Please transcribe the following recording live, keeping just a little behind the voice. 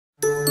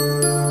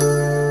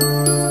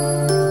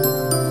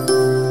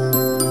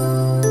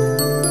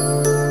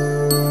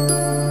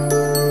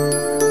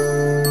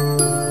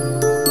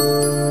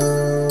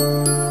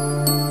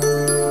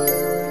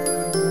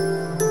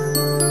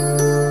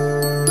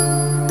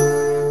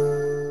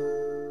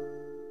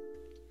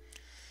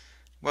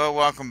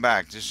welcome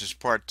back. This is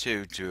part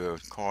two to a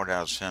called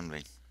out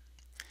assembly.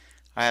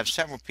 I have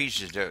several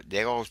pieces that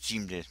they all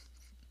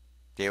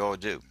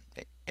do.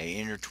 They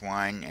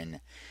intertwine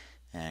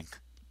and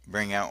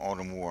bring out all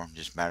the more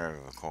this matter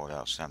of a called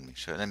out assembly.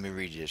 So let me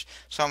read this.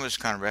 Some of it's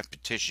kind of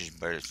repetitious,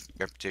 but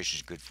repetition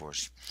is good for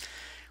us.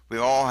 We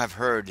all have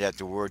heard that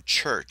the word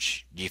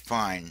church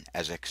defined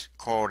as a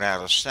called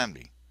out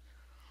assembly,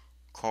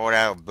 called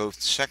out of both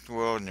the secular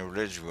world and the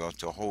religious world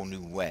to a whole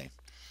new way.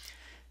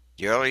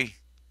 The early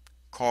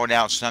called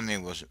out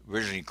something was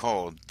originally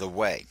called the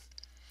way.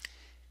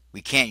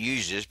 We can't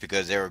use this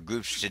because there are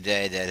groups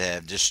today that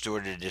have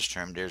distorted this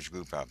term. There's a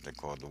group out there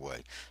called the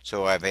way.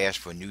 So I've asked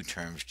for new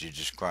terms to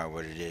describe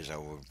what it is I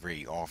will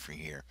be offering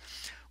here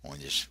on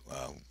this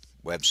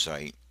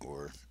website.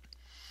 Or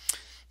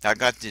I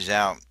got this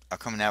out. I'm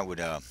coming out with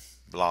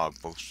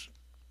blogs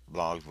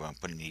where I'm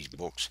putting these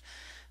books.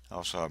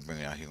 Also, I'll bring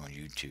it out here on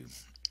YouTube.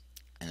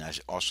 And I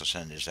also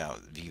send this out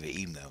via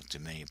email to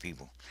many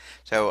people.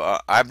 So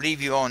I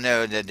believe you all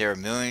know that there are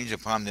millions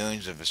upon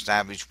millions of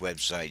established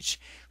websites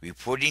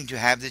reporting to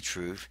have the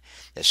truth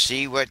that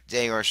see what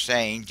they are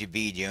saying to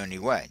be the only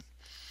way.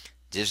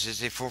 This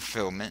is a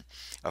fulfillment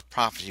of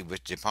prophecy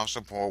which the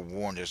Apostle Paul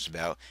warned us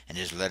about in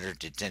his letter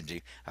to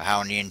Timothy, of how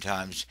in the end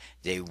times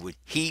they would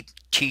heap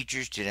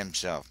teachers to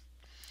themselves.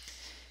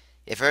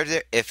 If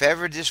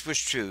ever this was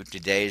true,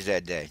 today is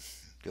that day.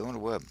 Go on the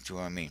web, see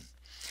what I mean.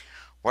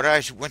 What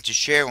I want to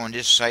share on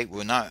this site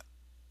will not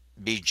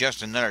be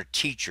just another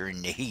teacher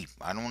in the heap.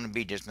 I don't want to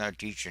be just another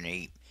teacher in the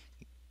heap.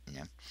 You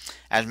know?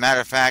 As a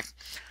matter of fact,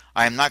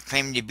 I am not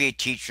claiming to be a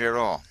teacher at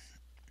all.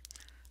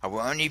 I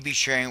will only be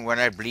sharing what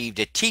I believe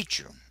the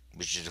teacher,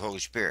 which is the Holy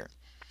Spirit,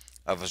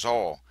 of us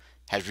all,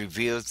 has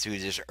revealed through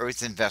this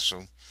earthen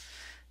vessel,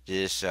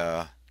 this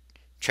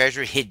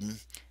treasure hidden,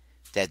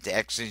 that the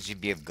excellency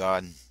be of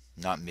God,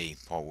 not me,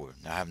 Paul Wood.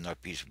 I have no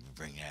peace of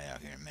bringing that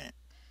out here in a minute.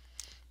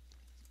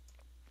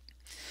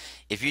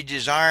 If you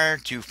desire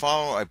to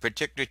follow a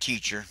particular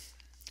teacher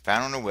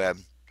found on the web,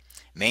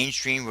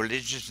 mainstream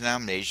religious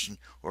denomination,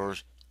 or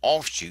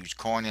offshoots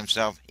calling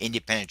themselves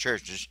independent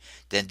churches,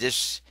 then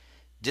this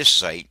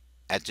site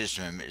at this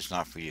moment is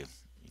not for you.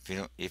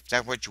 If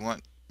that's what you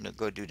want,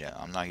 go do that.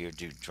 I'm not here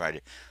to try to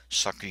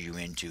sucker you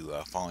into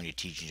following the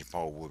teachings of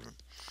Paul Woodward.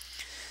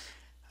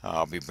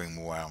 I'll be bringing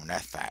more out on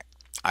that fact.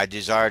 I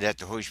desire that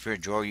the Holy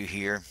Spirit draw you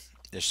here.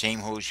 The same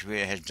Holy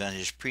Spirit has done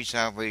his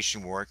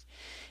pre-salvation work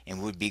and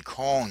would be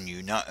calling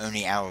you not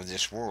only out of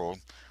this world,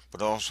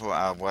 but also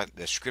out of what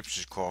the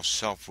scriptures call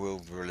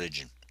self-willed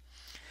religion.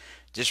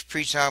 This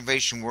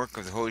pre-salvation work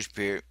of the Holy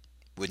Spirit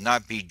would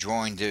not be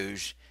drawing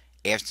those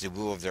after the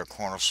will of their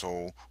carnal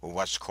soul, or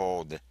what's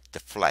called the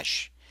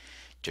flesh,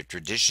 the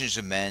traditions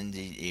of men,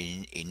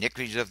 the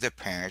iniquities of their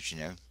parents,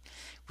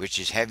 which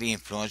is heavily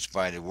influenced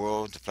by the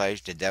world, the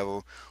flesh, the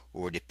devil,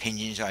 or the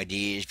opinions,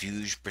 ideas,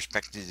 views,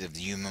 perspectives of the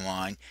human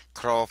mind,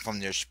 cut off from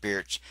their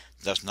spirits,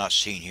 thus not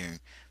seen here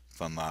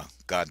from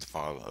God the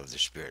Father of the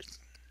Spirit.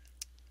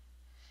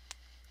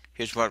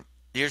 Here's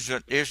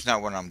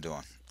not what I'm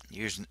doing.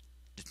 It's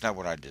not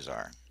what I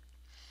desire.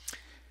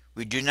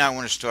 We do not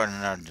want to start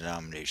another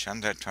denomination. I'm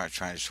not trying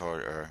to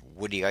start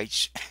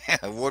Woodwardites,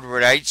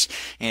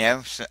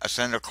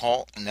 send a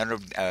cult,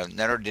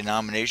 another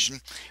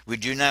denomination. We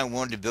do not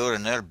want to build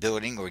another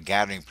building or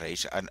gathering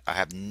place. I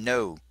have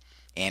no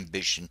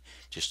ambition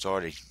to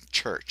start a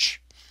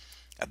church,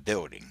 a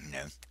building,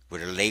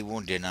 with a label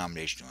and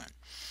denomination on it.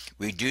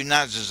 We do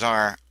not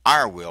desire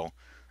our will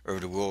over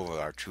the will of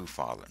our true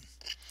Father.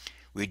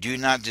 We do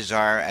not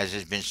desire, as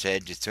has been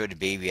said, to throw the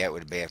baby out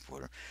with the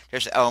bathwater.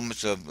 There's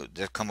elements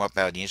that come up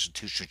out of the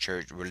institutional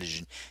church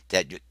religion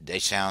that they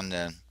sound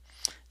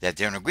that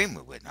they're in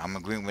agreement with. I'm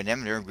agreeing with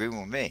them, they're in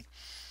agreement with me.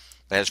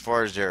 But as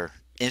far as their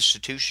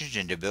institutions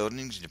and the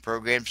buildings and the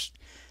programs,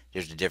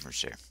 there's a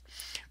difference there.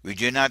 We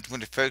do not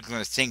want to focus on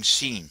the things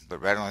seen,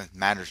 but rather on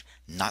matters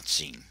not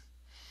seen.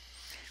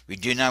 We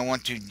do not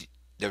want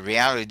the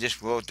reality of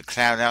this world to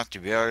cloud out the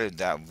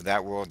reality of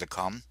that world to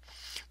come.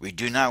 We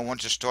do not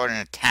want to start an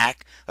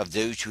attack of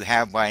those who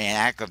have, by an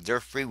act of their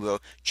free will,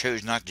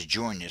 chose not to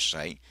join this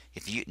site.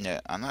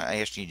 I'm not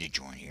asking you to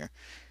join here.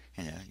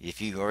 If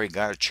you already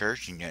got a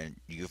church and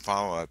you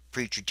follow a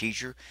preacher,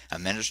 teacher, a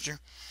minister,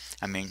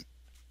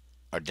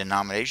 a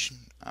denomination,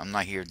 I'm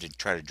not here to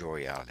try to draw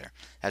you out of there.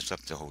 That's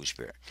up to the Holy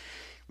Spirit.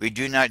 We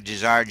do not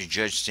desire to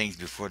judge things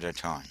before their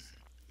time.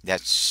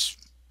 That's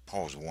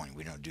Paul's warning.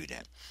 We don't do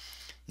that.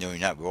 No, we're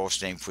not. We're all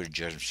staying for the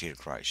judgment seat of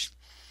Christ.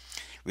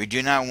 We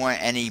do not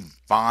want any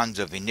bonds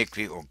of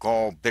iniquity or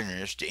gall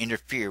bitterness to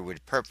interfere with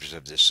the purpose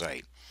of this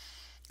site.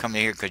 Come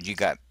here because you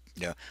got,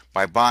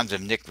 by bonds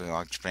of iniquity,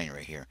 I'll explain it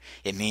right here.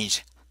 It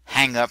means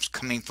hang-ups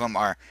coming from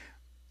our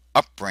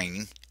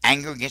upbringing,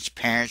 anger against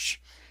parents,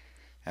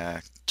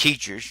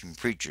 teachers and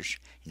preachers,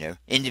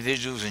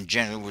 individuals in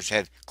general, which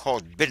have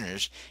caused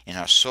bitterness in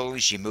our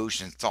soulish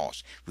emotions and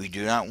thoughts. We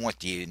do not want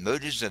the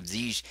motives of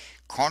these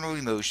carnal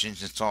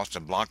emotions and thoughts to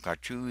block our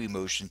true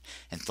emotions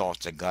and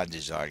thoughts that God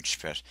desires to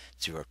express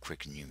through our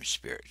quickened human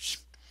spirits.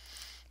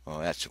 Well,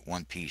 that's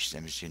one piece.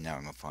 Let me see now.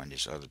 I'm going to find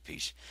this other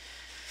piece.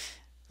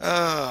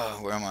 Oh,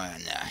 where am I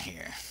now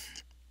here?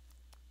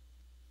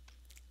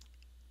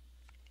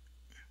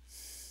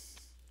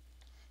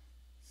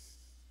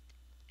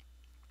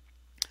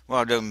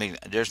 Well,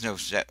 there's no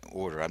set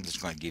order. I'm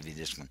just going to give you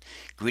this one.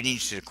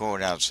 Greetings to the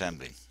called out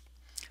assembly.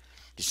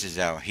 This is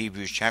our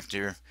Hebrews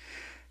chapter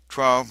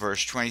 12,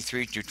 verse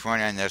 23 to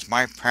 29. That's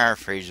my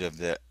paraphrase of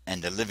the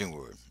living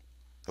word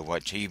of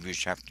what Hebrews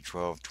chapter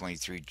 12,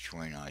 23 to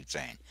 29 is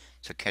saying.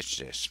 So catch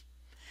this.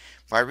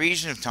 By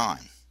reason of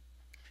time,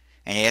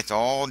 and after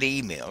all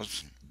the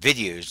emails,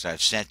 videos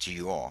I've sent to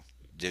you all,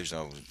 those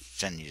I was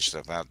sending you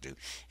stuff out to,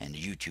 and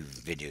the YouTube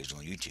videos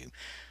on YouTube,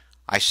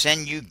 I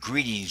send you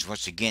greetings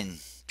once again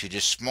to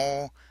this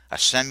small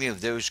assembly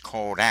of those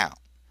called out,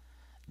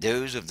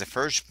 those of the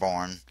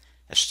firstborn,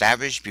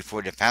 established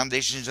before the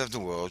foundations of the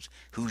world,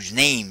 whose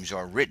names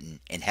are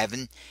written in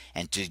heaven,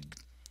 and to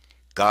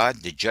God,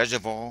 the judge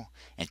of all,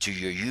 and to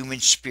your human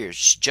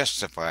spirits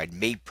justified,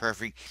 made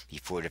perfect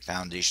before the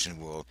foundation of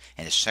the world,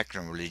 and the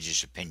secular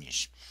religious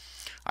opinions.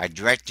 I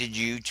directed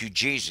you to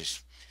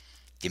Jesus,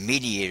 the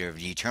mediator of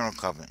the eternal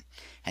covenant,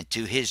 and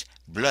to his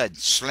blood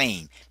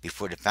slain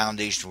before the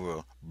foundation of the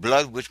world,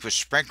 blood which was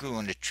sprinkled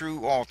on the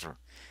true altar,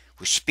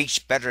 which speaks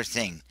better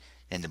thing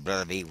than the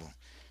blood of Abel.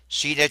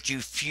 See that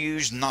you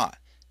fuse not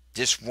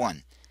this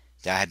one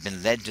that I have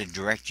been led to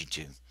direct you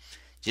to,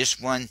 this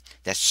one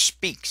that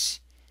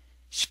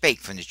spake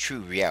from the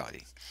true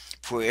reality.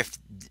 For if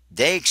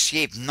they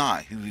escape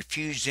not who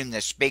refused him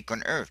that spake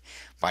on earth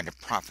by the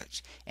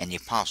prophets and the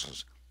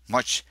apostles,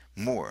 much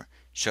more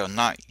shall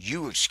not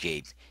you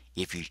escape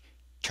if you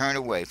turn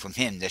away from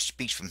him that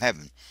speaks from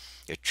heaven,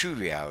 the true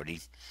reality,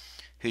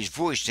 whose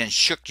voice then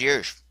shook the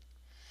earth.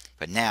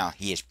 But now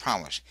he has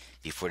promised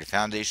before the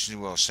foundation of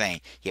the world,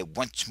 saying, Yet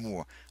once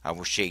more I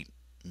will shake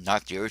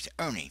not the earth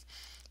only,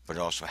 but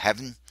also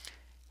heaven,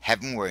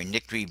 heaven where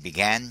iniquity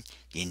began,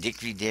 the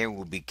iniquity there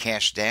will be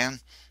cast down,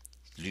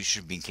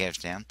 Lucifer being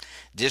cast down.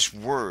 This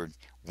word,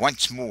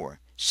 once more,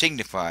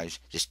 signifies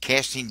this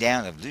casting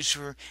down of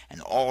Lucifer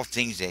and all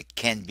things that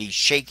can be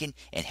shaken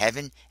in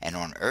heaven and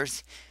on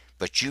earth.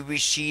 But you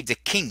receive the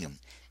kingdom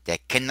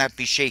that cannot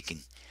be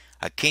shaken,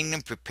 a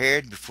kingdom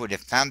prepared before the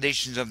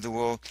foundations of the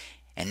world,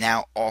 and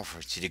now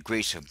offered to the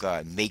grace of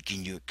God,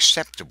 making you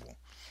acceptable.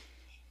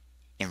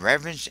 In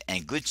reverence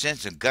and good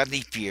sense of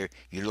godly fear,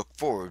 you look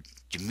forward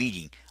to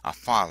meeting a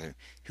Father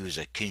who is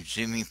a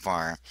consuming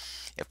fire,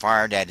 a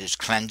fire that is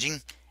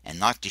cleansing and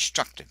not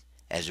destructive,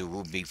 as it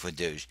will be for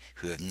those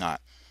who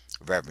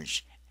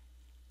reverence,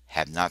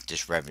 have not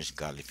this reverence and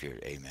godly fear.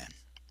 Amen.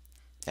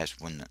 That's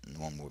one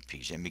more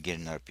piece. Let me get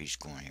another piece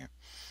going here.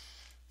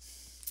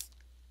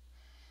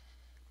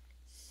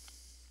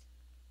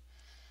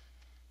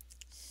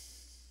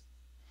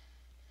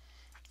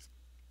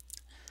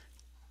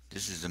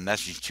 This is the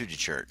message to the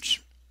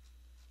church.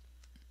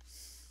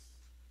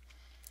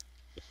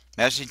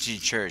 Message to the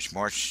church,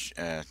 March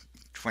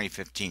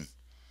 2015.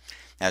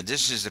 Now,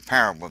 this is the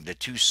parable of the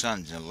two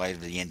sons in the light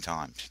of the end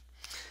times.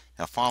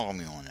 Now, follow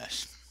me on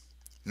this.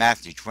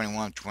 Matthew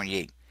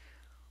 21:28.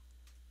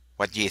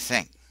 What do you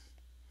think?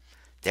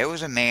 There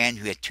was a man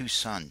who had two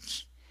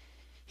sons.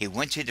 He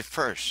went to the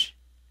first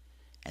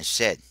and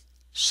said,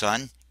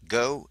 Son,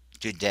 go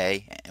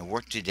today and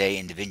work today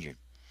in the vineyard.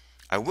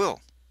 I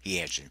will, he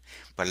answered.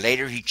 But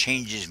later he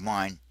changed his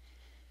mind.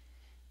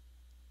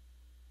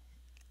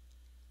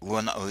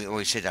 Will not, or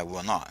he said, I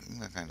will not.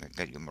 I got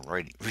to get my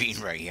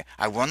reading right here.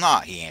 I will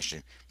not, he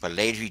answered. But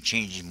later he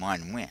changed his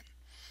mind and went.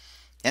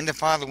 Then the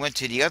father went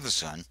to the other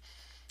son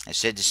and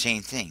said the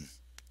same thing.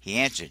 He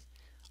answered,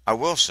 I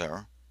will,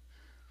 sir.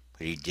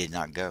 But he did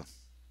not go.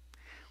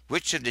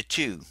 Which of the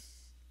two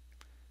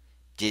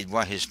did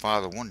what his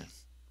father wanted?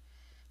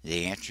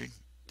 They answered,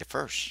 the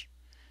first.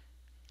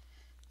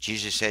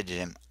 Jesus said to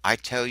them, I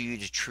tell you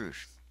the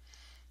truth.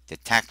 The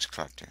tax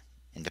collector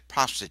and the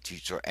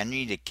prostitutes are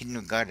entering the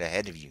kingdom of God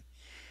ahead of you.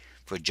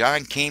 For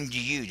John came to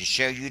you to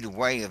show you the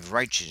way of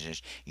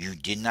righteousness. You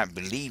did not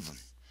believe him.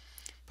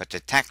 But the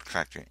tax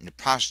collector and the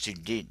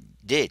prostitute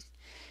did.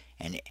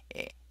 And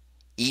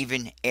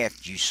even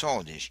after you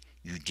saw this,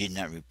 you did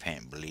not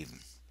repent and believe him.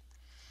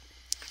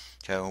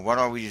 So what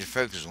are we to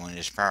focus on in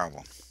this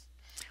parable?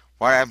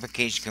 What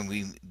application can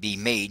we be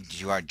made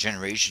to our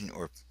generation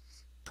or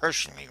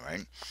personally,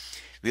 right?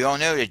 We all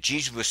know that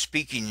Jesus was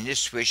speaking in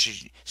this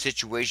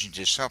situation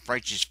to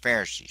self-righteous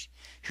Pharisees,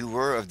 who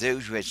were of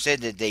those who had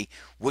said that they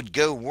would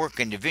go work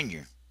in the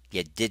vineyard,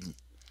 yet didn't.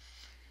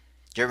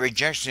 Their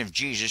rejection of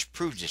Jesus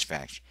proved this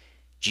fact.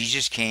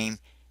 Jesus came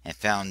and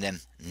found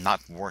them not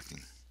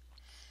working.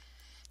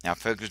 Now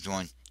focus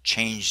on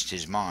changed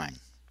his mind.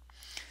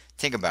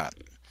 Think about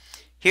it.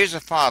 Here's a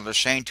father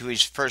saying to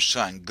his first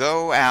son,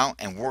 go out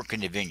and work in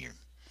the vineyard.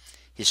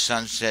 His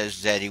son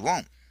says that he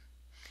won't.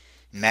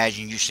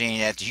 Imagine you saying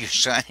that to your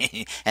son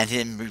and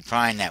him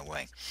replying that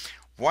way.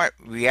 What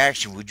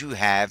reaction would you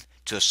have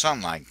to a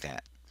son like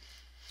that?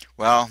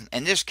 Well,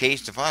 in this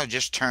case, the father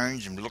just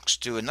turns and looks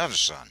to another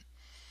son,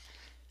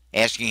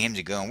 asking him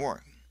to go and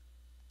work.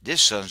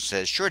 This son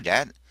says, sure,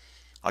 Dad,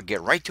 I'll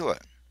get right to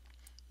it.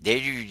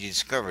 Later you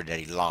discover that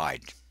he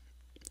lied.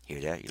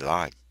 Hear that? He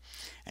lied.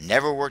 and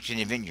never worked in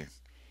a vineyard.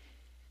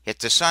 Yet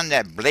the son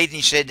that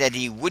blatantly said that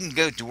he wouldn't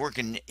go to work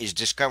in is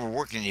discovered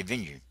working in a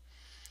vineyard,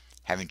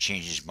 having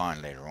changed his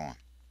mind later on.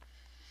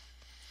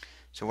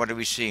 So what do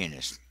we see in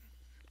this?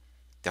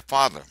 The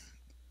father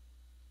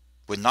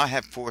would not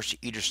have forced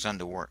either son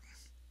to work.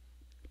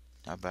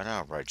 Not about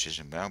our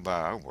righteousness, not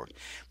about our work.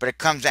 But it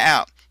comes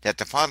out that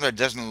the father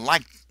doesn't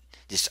like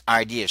this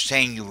idea of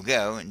saying you will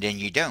go and then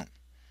you don't.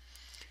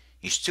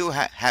 You still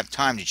have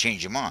time to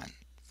change your mind.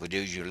 For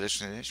those who are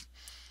listening to this,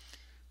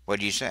 what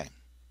do you say?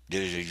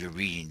 Those of you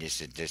reading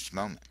this at this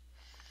moment.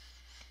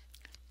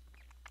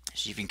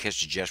 See if you can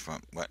catch the gist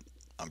from what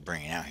I'm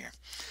bringing out here.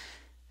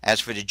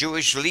 As for the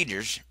Jewish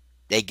leaders,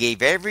 they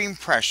gave every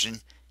impression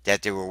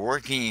that they were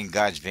working in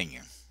God's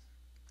vineyard.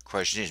 The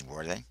question is,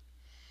 were they?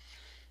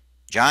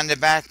 John the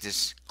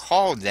Baptist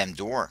called them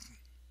to work.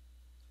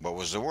 What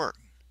was the work?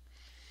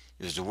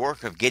 It was the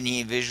work of getting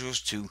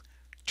individuals to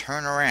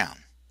turn around.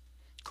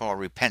 Called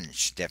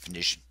repentance,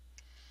 definition.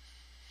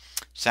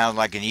 Sounds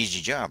like an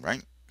easy job,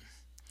 right?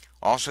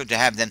 Also to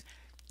have them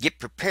get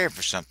prepared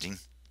for something.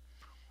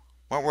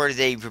 What were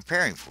they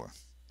preparing for?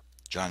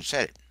 John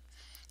said it.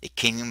 The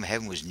kingdom of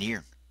heaven was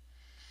near.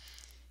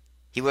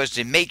 He was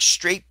to make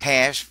straight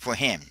paths for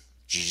him,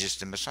 Jesus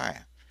the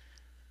Messiah.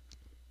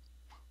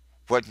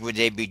 What would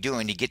they be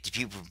doing to get the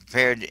people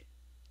prepared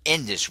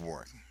in this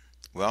work?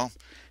 Well,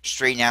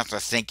 straighten out their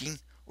thinking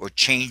or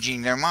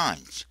changing their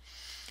minds.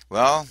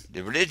 Well,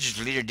 the religious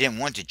leader didn't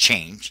want to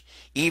change,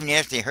 even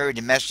if they heard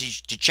the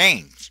message to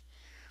change.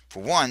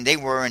 For one, they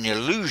were in the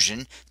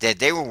illusion that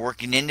they were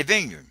working in the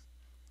vineyard,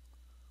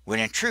 when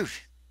in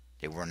truth,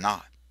 they were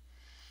not.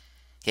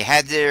 They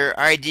had their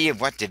idea of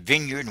what the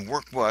vineyard and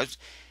work was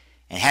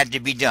and had to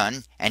be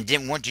done, and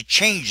didn't want to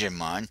change their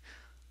mind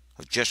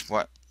of just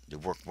what the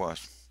work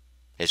was.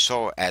 They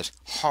saw it as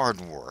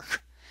hard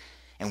work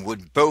and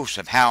would boast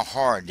of how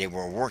hard they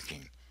were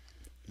working,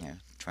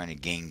 trying to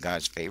gain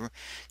God's favor.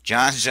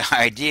 John's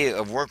idea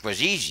of work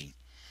was easy,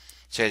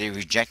 so they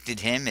rejected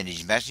him and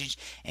his message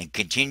and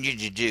continued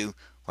to do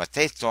what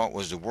they thought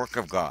was the work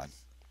of God.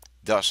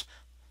 Thus,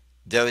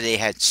 though they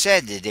had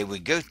said that they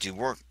would go to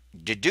work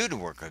to do the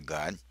work of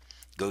God,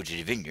 go to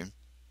the vineyard,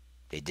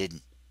 they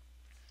didn't.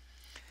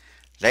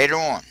 Later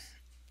on,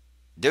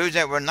 those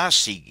that were not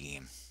seeking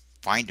him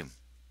find him.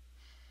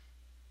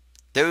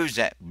 Those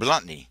that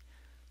bluntly,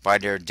 by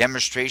their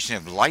demonstration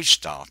of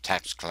lifestyle,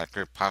 tax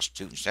collector,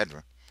 prostitute,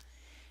 etc.,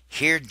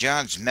 hear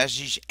John's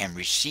message and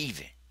receive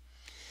it.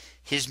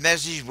 His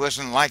message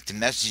wasn't like the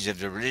message of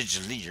the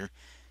religious leader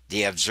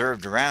they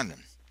observed around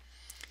them.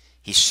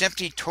 He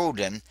simply told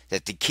them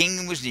that the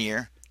kingdom was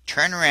near,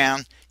 turn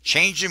around,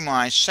 change their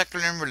minds,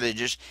 secular and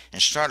religious,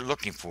 and start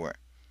looking for it,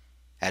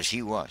 as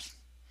he was.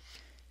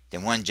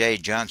 Then one day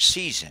John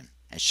sees him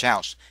and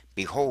shouts,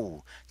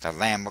 "Behold, the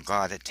Lamb of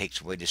God that takes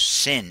away the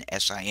sin,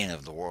 S-I-N,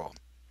 of the world."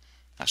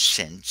 Not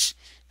sins,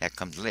 that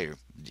comes later.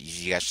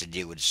 He has to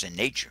deal with the sin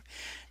nature.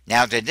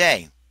 Now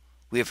today,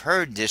 we have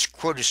heard this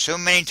quoted so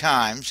many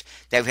times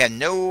that we have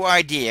no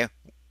idea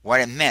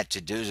what it meant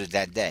to those of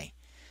that day,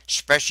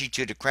 especially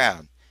to the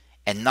crowd,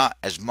 and not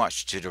as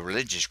much to the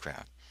religious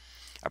crowd.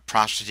 A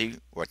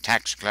prostitute or a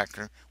tax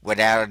collector,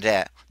 without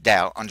a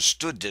doubt,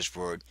 understood this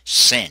word,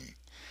 sin.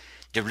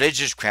 The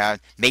religious crowd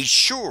made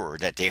sure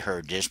that they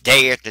heard this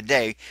day after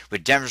day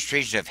with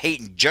demonstrations of hate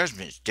and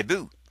judgments to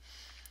boot.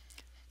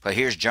 But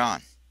here's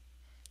John,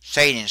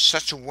 saying in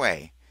such a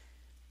way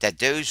that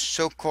those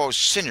so-called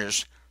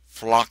sinners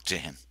flock to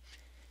him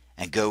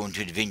and go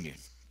into the vineyard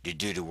to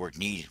do the work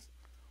needed.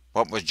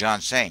 What was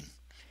John saying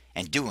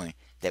and doing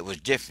that was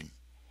different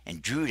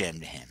and drew them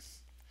to him?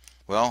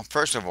 Well,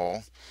 first of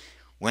all,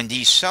 when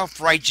these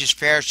self-righteous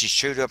Pharisees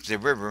showed up the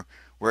river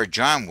where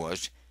John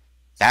was,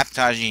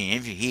 baptizing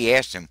him, he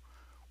asked them,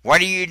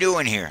 "What are you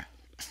doing here?"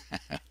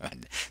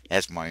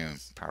 That's my own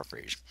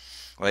paraphrase.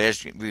 Well,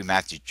 let's read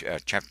Matthew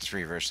chapter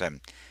 3, verse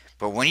 7.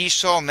 "But when he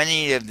saw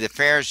many of the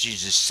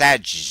Pharisees and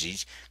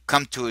Sadducees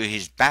come to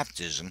his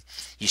baptism,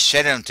 he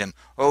said unto them,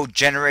 O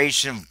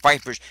generation of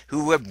vipers,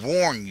 who have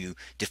warned you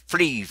to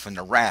flee from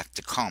the wrath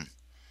to come?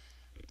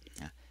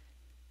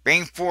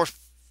 Bring forth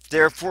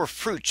therefore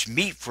fruits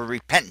meet for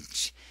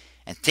repentance,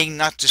 and think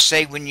not to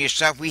say within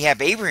yourself, We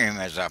have Abraham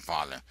as our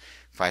father.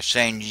 For I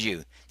say unto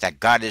you, that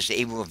God is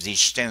able of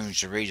these stones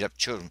to raise up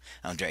children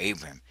unto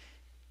Abraham.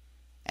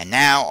 And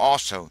now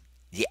also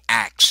the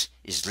axe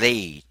is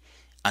laid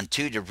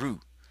unto the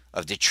root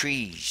of the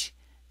trees.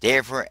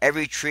 Therefore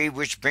every tree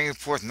which bringeth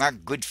forth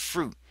not good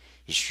fruit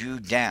is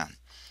hewed down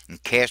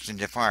and cast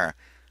into the fire.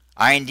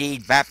 I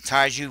indeed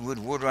baptize you with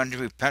water unto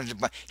repentance,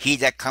 but he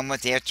that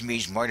cometh after me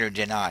is mightier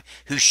than I,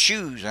 whose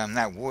shoes I am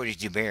not worthy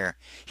to bear.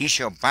 He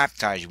shall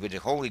baptize you with the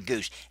Holy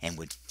Ghost and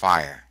with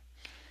fire,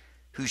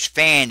 whose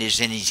fan is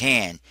in his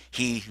hand.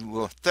 He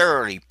will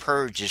thoroughly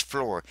purge his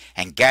floor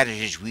and gather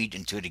his wheat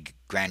into the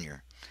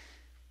granure,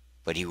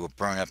 but he will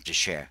burn up the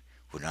chaff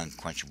with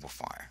unquenchable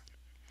fire."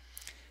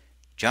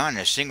 John,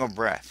 in a single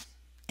breath,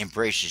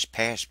 embraces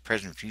past,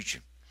 present,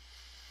 future.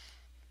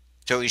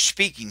 So he's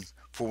speaking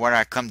for what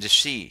I come to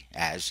see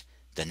as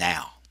the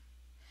now.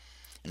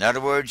 In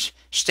other words,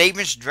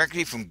 statements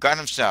directly from God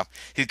Himself,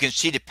 who can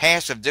see the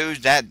past of those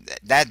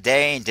that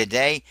day and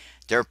today,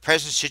 their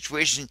present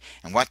situation,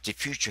 and what the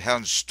future held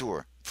in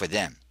store for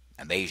them.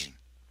 Amazing.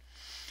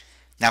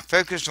 Now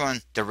focus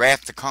on the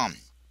wrath to come.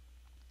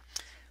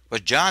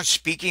 Was John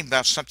speaking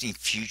about something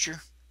future?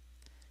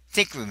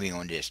 Think with me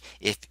on this.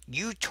 If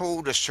you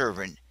told a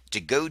servant to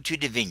go to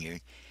the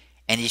vineyard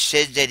and he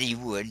said that he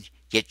would,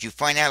 yet you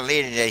find out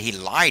later that he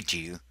lied to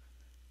you,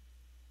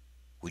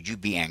 would you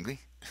be angry?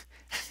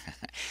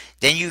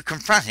 Then you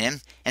confront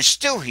him and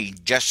still he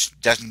just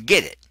doesn't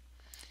get it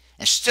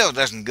and still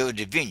doesn't go to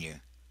the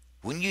vineyard.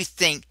 Wouldn't you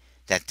think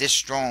that this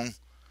strong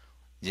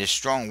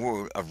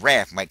word of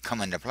wrath might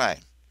come into play?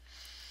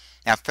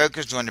 Now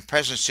focus on the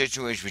present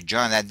situation with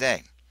John that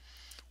day.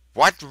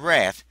 What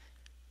wrath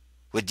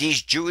would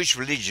these Jewish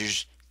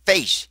religious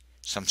face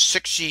some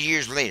 60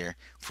 years later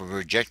for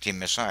rejecting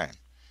Messiah,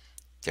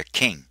 their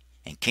king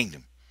and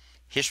kingdom?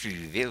 History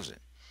reveals it.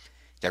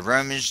 The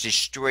Romans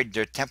destroyed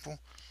their temple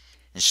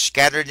and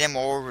scattered them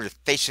all over the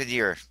face of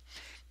the earth.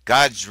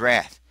 God's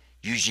wrath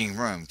using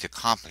Rome to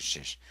accomplish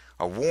this.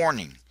 A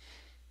warning.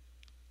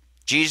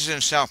 Jesus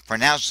himself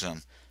pronounced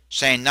them,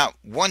 saying not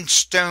one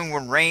stone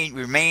will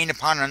remain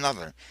upon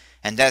another,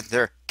 and that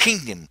their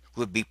kingdom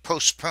would be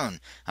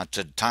postponed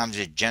until the times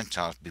of the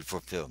Gentiles be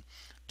fulfilled.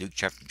 Luke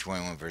chapter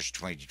 21, verse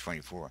 20 to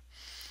 24.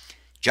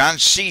 John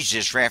sees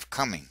this wrath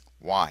coming.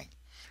 Why?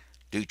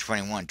 Luke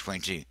 21,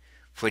 22.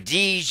 For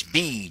these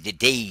be the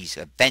days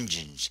of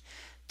vengeance,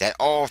 that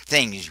all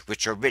things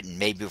which are written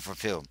may be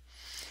fulfilled.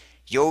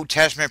 The Old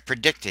Testament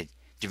predicted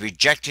the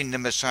rejecting the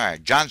Messiah.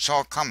 John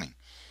saw it coming,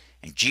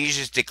 and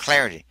Jesus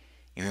declared it.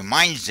 It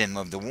reminds them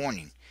of the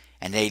warning,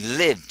 and they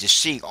lived to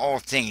see all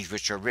things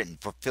which are written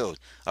fulfilled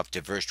up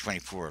to verse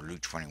 24 of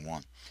Luke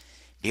 21.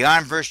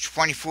 Beyond verse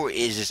 24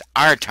 is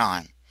our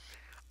time,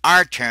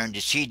 our turn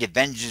to see the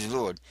vengeance of the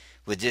Lord,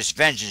 with this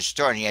vengeance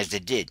starting as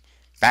it did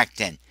back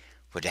then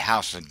with the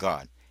house of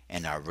God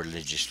and our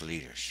religious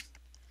leaders.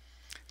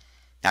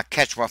 Now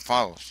catch what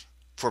follows,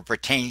 for it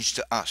pertains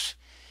to us.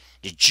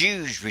 The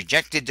Jews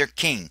rejected their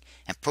king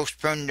and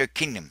postponed their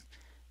kingdom.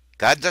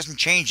 God doesn't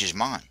change his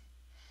mind.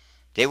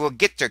 They will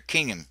get their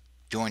kingdom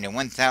during the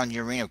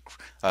 1,000-year reign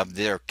of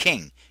their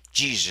king,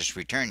 Jesus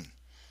returning.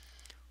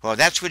 Well,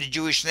 that's for the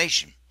Jewish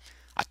nation,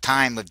 a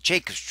time of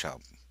Jacob's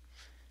trouble.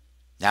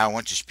 Now I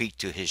want to speak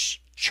to his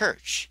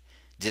church,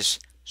 this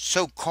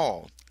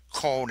so-called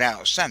called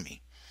out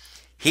assembly.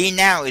 He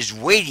now is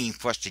waiting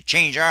for us to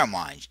change our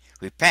minds,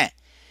 repent.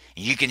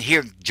 And you can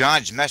hear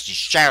John's message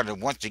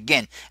shouted once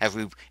again as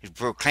we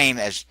proclaim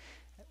as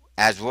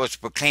was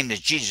proclaimed as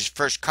Jesus'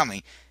 first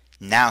coming,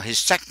 now his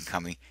second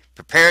coming.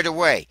 Prepare the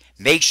way,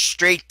 make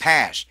straight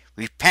paths,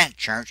 repent,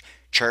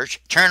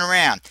 church, turn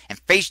around and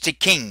face the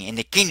King in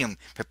the kingdom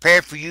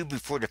prepared for you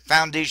before the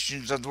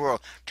foundations of the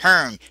world.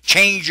 Turn,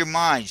 change your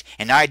minds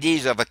and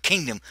ideas of a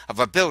kingdom, of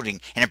a building,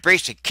 and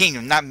embrace a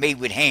kingdom not made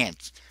with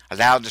hands.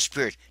 Allow the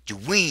Spirit to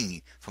wean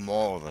you from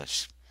all of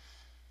us.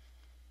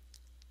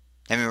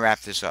 Let me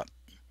wrap this up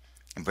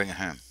and bring it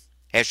home.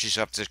 Ask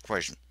yourself this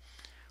question.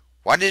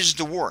 What is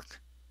the work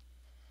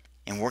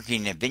in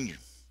working in a vineyard?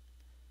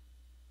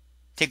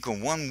 Think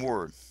of one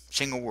word,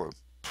 single word,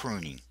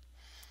 pruning.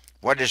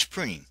 What is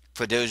pruning?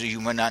 For those of you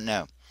who might not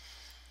know,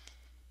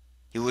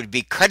 it would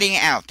be cutting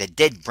out the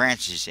dead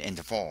branches in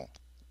the fall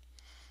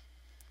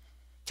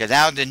to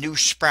allow the new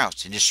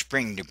sprouts in the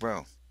spring to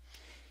grow.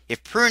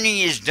 If pruning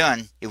is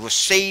done, it will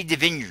save the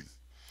vineyard,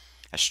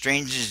 as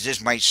strange as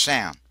this might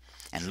sound.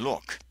 And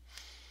look,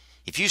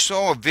 if you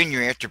saw a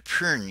vineyard after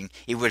pruning,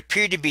 it would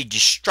appear to be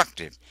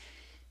destructive,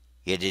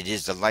 yet it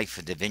is the life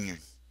of the vineyard.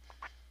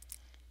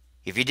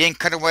 If you didn't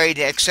cut away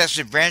the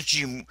excessive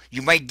branches,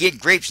 you might get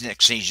grapes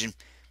next season,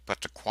 but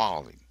the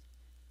quality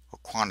or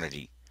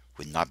quantity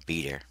would not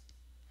be there.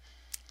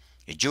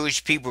 The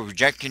Jewish people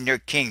rejecting their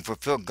king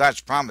fulfilled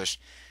God's promise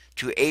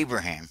to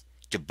Abraham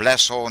to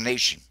bless all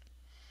nations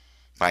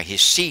by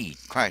his seed,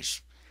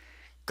 Christ.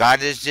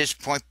 God at this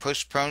point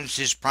postpones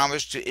his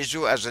promise to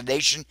Israel as a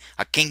nation,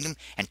 a kingdom,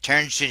 and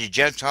turns to the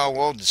Gentile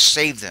world to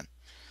save them.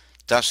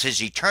 Thus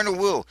his eternal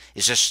will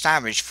is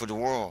established for the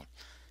world,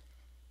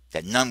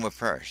 that none will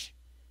perish.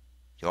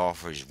 The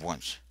offer is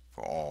once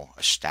for all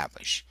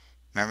established.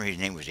 Remember his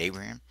name was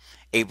Abraham?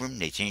 Abram,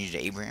 they changed it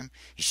to Abraham.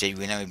 He said he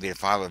would not only be the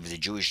father of the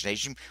Jewish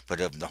nation,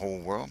 but of the whole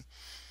world.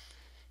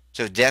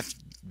 So death,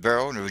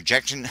 burial, and the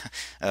rejection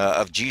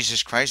of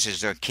Jesus Christ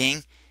as their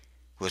king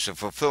was a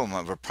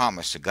fulfillment of a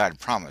promise that God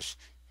promised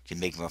to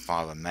make him a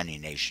father of many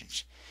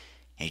nations.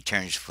 And he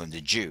turns from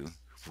the Jew,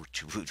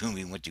 to whom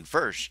he went to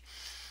first,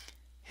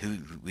 who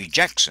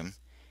rejects him,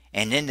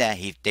 and in that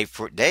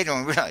they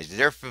don't realize that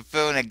they're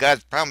fulfilling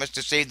God's promise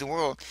to save the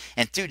world,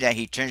 and through that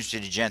he turns to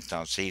the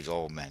Gentiles, saves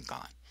all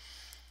mankind.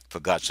 For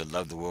God so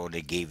loved the world that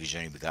he gave his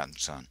only begotten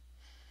Son.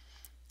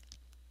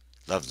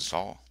 Loves us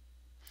all.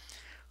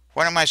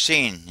 What am I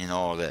seeing in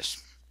all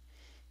this?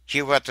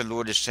 Hear what the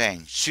Lord is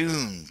saying.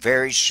 Soon,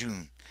 very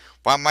soon,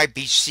 what might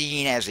be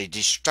seen as a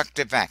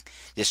destructive act,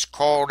 this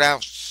called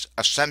out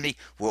assembly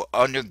will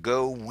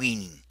undergo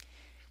weaning.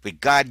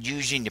 with God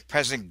using the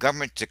present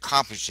government to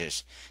accomplish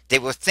this. They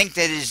will think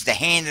that it is the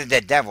hand of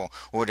the devil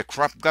or the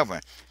corrupt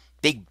government,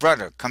 Big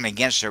Brother, coming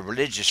against their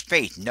religious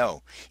faith.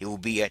 No, it will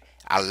be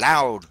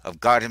allowed of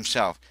God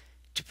himself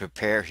to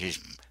prepare his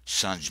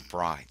son's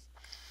bride.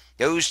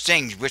 Those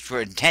things which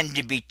were intended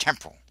to be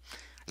temporal,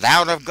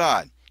 allowed of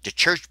God, the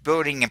church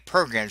building and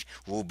programs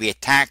will be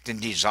attacked and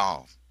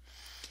dissolved.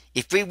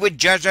 If we would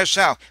judge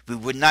ourselves, we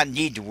would not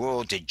need the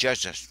world to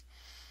judge us.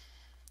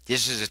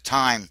 This is a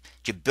time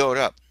to build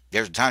up.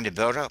 There's a time to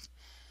build up,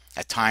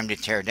 a time to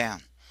tear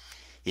down.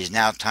 It is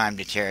now time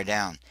to tear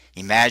down.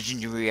 Imagine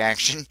the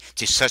reaction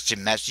to such a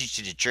message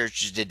to the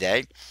churches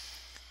today.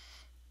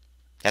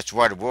 That's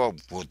why the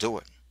world will do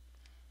it.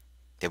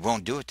 They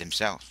won't do it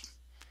themselves,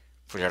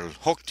 for they're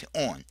hooked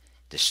on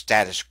the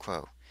status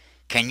quo.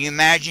 Can you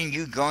imagine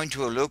you going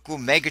to a local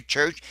mega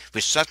church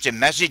with such a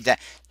message that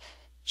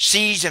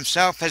sees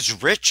himself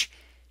as rich,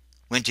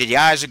 when to the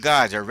eyes of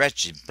God they're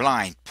wretched,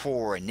 blind,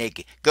 poor, and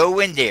naked? Go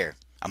in there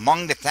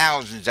among the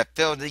thousands that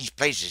fill these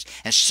places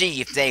and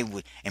see if they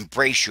would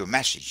embrace your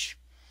message.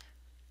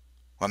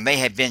 What may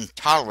have been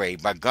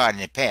tolerated by God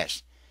in the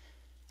past,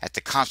 at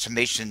the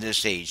consummation of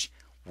this age,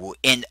 will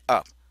end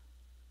up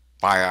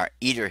by our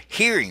either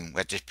hearing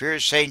what the Spirit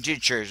is saying to the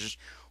churches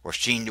or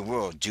seeing the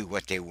world do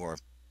what they were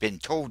been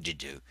told to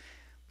do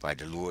by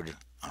the Lord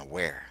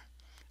unaware.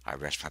 I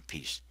rest my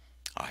peace.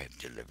 I have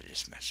delivered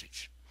this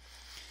message.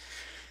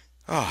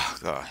 Oh,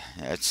 God,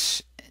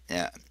 that's...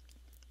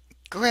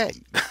 go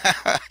ahead.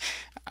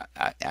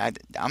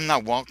 I'm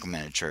not welcome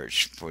in a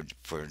church for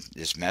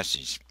this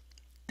message.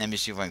 Let me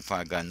see if I can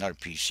find. I got another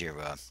piece here.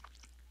 Let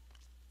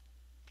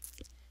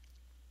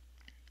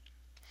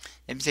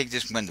me take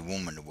this one, the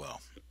woman at the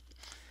well.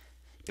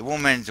 The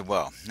woman at the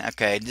well.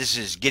 Okay, this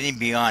is getting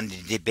beyond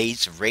the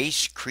debates of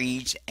race,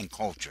 creeds, and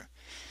culture,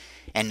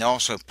 and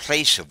also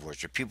place of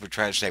worship. People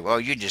try to say, well,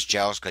 you're just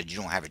jealous because you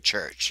don't have a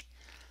church.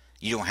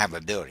 You don't have a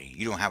building.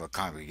 You don't have a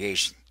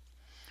congregation.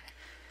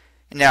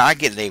 Now, I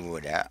get labeled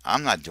with that.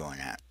 I'm not doing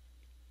that.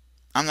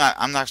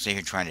 I'm not sitting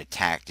here trying to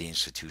attack the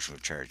institutional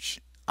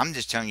church. I'm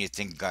just telling you the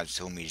things God's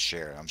told me to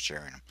share. I'm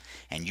sharing them.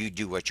 And you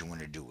do what you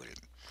want to do with it.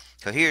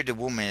 So here's the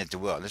woman at the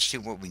well. Let's see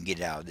what we can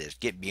get out of this.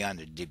 Get beyond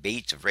the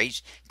debates of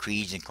race,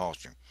 creeds, and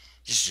culture.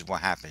 This is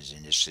what happens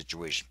in this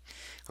situation.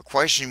 A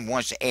question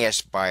once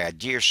asked by a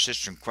dear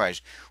sister in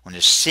Christ on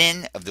the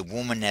sin of the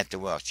woman at the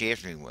well. She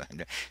asked me,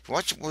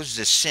 what was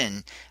the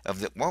sin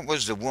of what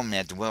was the woman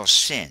at the well's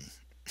sin?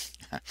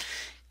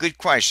 Good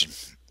question,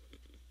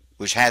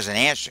 which has an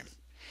answer.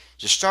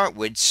 To start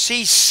with,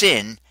 see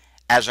sin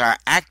as our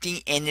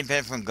acting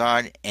independent from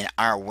God in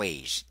our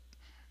ways.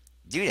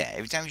 Do that.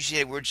 Every time you see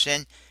the word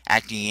sin,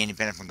 acting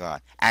independent from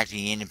God.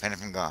 Acting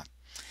independent from God.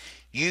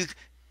 You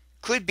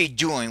could be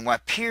doing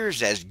what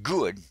appears as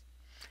good,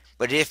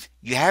 but if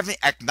you haven't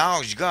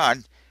acknowledged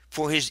God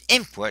for his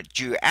input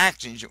to your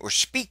actions or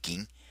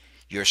speaking,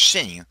 you're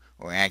sinning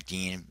or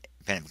acting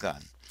independent of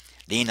God.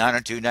 Lean not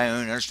unto thy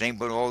own understanding,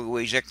 but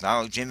always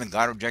acknowledge him, and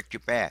God will direct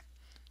your path.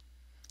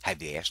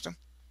 Have you asked him?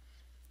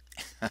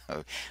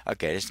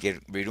 Okay, let's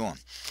read on.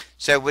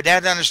 So with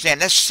that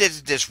understanding, let's sit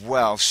at this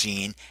well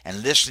scene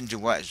and listen to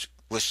what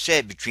was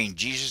said between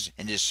Jesus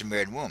and this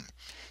Samaritan woman.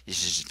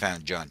 This is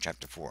found in John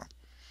chapter 4.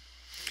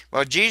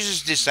 Well,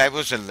 Jesus'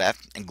 disciples had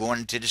left and gone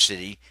into the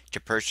city to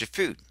purchase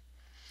food.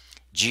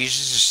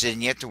 Jesus is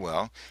sitting at the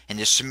well, and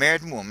the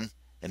Samaritan woman,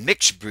 a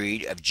mixed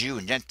breed of Jew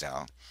and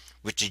Gentile,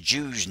 which the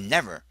Jews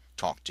never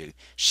talked to,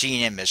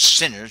 seeing them as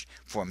sinners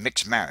for a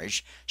mixed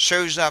marriage,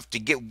 shows up to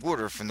get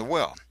water from the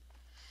well.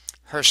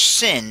 Her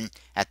sin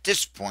at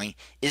this point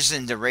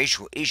isn't the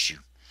racial issue.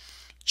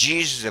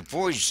 Jesus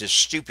avoids this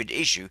stupid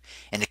issue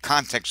in the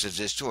context of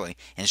this story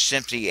and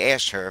simply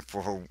asks her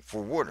for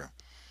water.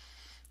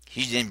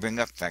 He didn't bring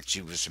up the fact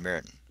she was a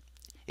Samaritan.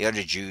 The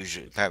other Jews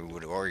probably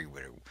would have argued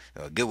with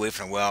her. Get away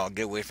from the well,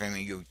 get away from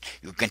me, you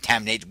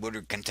contaminate the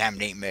water,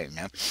 contaminate me.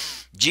 No?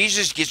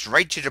 Jesus gets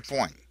right to the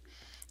point,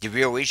 the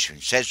real issue,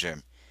 and says to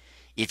him,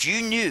 if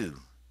you knew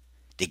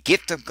the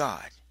gift of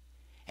God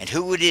and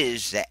who it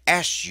is that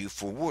asks you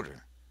for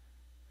water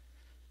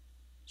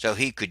so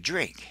he could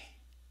drink,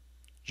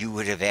 you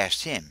would have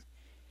asked him,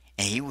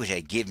 and he would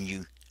have given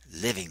you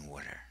living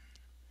water.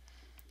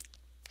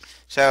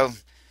 So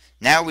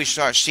now we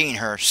start seeing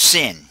her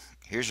sin.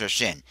 Here's her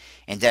sin.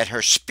 And that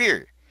her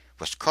spirit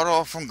was cut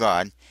off from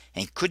God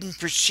and couldn't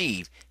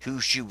perceive who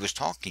she was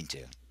talking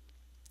to.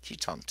 She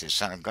talked to the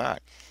Son of God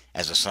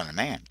as the Son of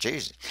Man,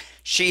 Jesus.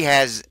 She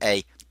has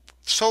a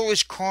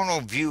soulish carnal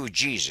view of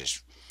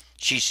Jesus.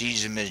 She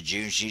sees him as a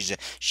Jew.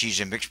 She's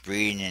a mixed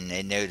breed, and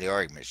they know the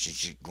argument.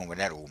 She's going with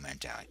that old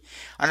mentality.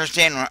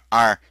 Understand,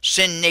 our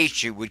sin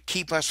nature would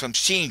keep us from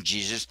seeing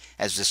Jesus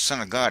as the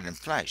Son of God in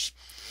flesh.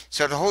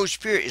 So the Holy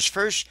Spirit is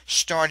first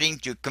starting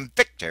to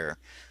convict her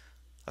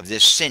of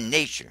this sin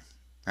nature.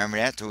 Remember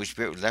that? The Holy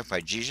Spirit was left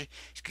by Jesus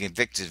to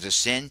convict us of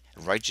sin,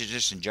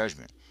 righteousness, and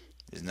judgment.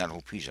 Isn't that a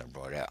whole piece I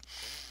brought out?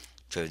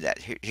 So that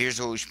here's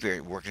the Holy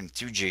Spirit working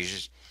through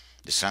Jesus,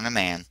 the Son of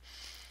Man,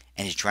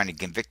 and he's trying to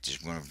convict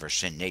this woman of her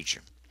sin nature.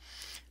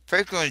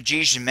 First,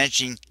 Jesus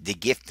mentioning the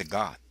gift of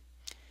God.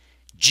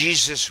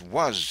 Jesus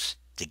was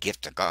the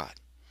gift of God.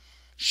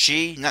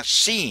 She, not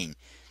seeing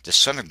the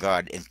Son of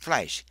God in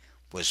flesh,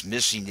 was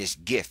missing this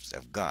gift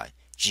of God,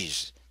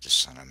 Jesus, the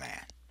Son of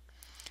Man.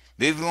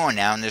 Moving on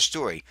now in the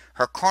story,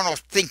 her carnal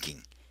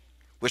thinking,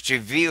 which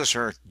reveals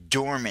her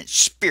dormant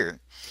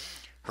spirit,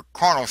 her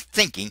carnal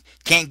thinking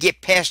can't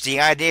get past the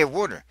idea of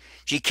water.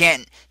 She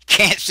can't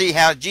see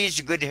how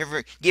Jesus could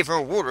give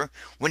her water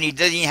when he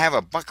doesn't even have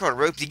a bucket or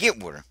rope to get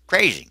water.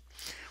 Crazy.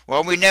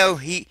 Well, we know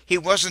he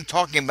wasn't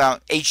talking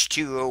about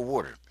H2O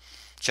water.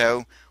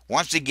 So,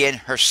 once again,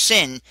 her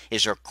sin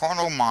is her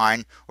carnal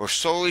mind or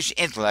soulish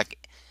intellect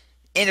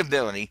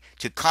inability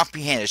to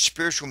comprehend a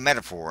spiritual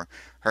metaphor.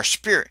 Her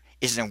spirit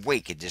isn't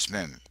awake at this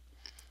moment.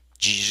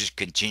 Jesus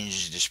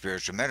continues the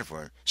spiritual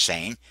metaphor,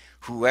 saying,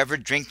 "Whoever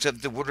drinks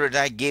of the water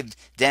that I give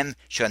them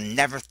shall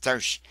never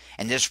thirst,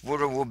 and this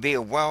water will be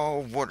a well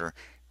of water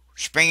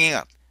springing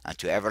up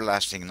unto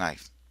everlasting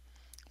life."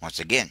 Once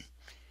again,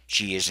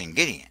 she isn't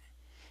getting it,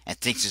 and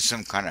thinks it's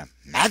some kind of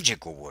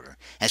magical water,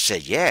 and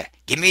says, "Yeah,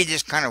 give me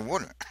this kind of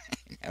water."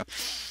 You know?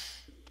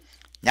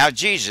 Now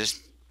Jesus,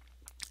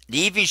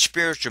 leaving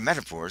spiritual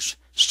metaphors,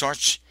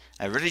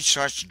 really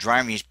starts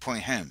driving his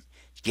point home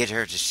to get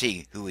her to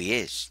see who he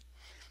is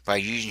by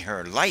using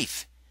her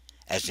life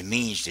as the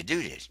means to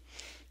do this.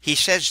 He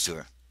says to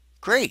her,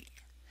 "Great,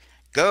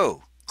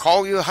 go,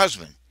 call your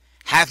husband,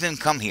 have him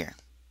come here."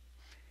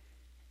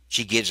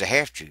 She gives a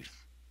half-truth,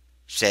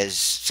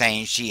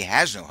 saying she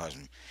has no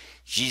husband.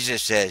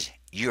 Jesus says,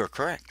 "You are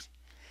correct.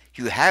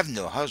 You have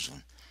no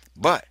husband,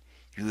 but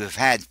you have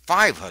had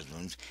 5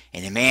 husbands,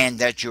 and the man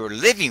that you're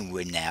living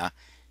with now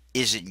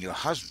isn't your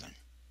husband."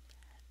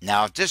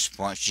 Now at this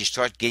point, she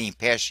starts getting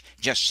past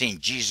just seeing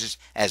Jesus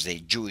as a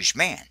Jewish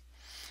man.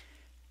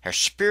 Her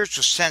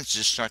spiritual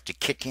senses start to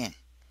kick in.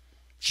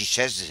 She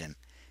says to him,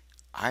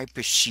 "I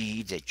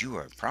perceive that you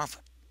are a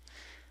prophet."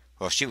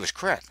 Well, she was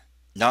correct.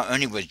 Not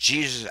only was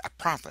Jesus a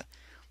prophet,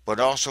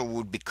 but also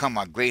would become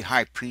a great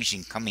high priest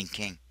and coming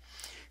king.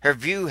 Her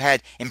view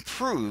had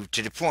improved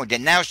to the point that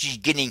now she's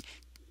getting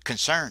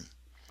concerned,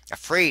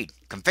 afraid,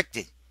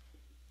 convicted.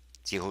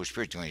 See, the Holy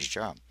Spirit doing his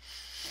job.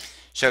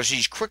 So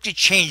she quickly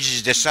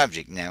changes the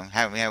subject. Now,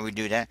 how we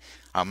do that?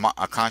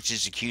 Our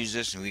conscience accuses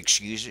us and we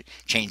excuse it,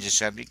 change the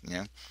subject, you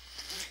know.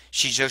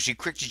 So she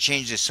quickly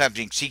changes the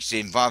subject, seeks to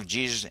involve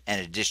Jesus in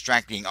a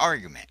distracting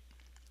argument.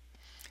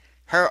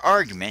 Her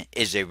argument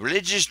is a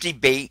religious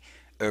debate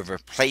over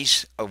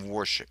place of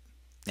worship.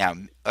 Now,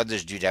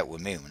 others do that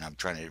with me when I'm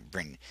trying to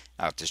bring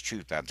out this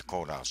truth about the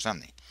cold out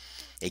Sunday.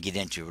 They get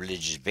into a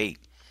religious debate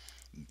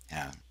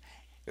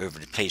over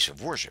the place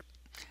of worship.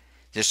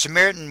 The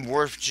Samaritan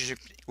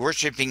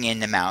worshiping in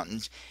the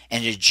mountains,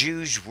 and the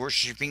Jews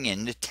worshiping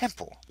in the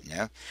temple. You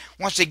know,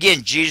 once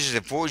again, Jesus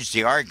avoids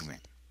the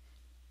argument,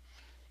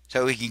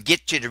 so he can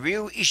get to the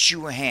real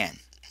issue at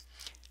hand,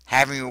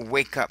 having her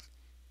wake up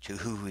to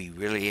who he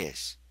really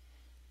is.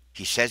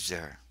 He says to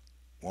her,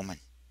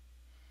 "Woman,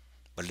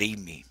 believe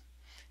me,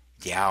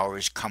 the hour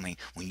is coming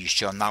when you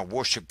shall not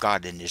worship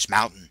God in this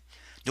mountain,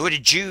 nor the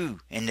Jew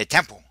in the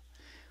temple,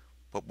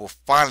 but will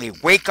finally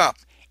wake up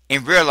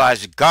and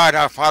realize that God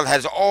our Father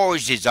has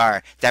always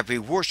desired that we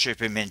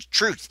worship him in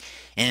truth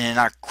and in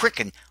our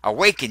quickened,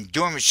 awakened,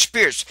 dormant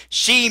spirits,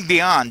 seeing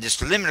beyond this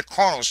limited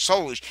carnal,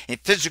 soulish, and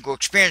physical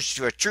experience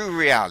to a true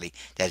reality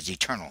that is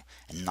eternal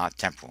and not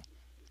temporal."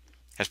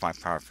 That's my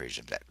paraphrase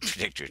of that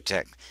particular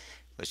text.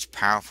 It's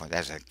powerful.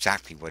 That's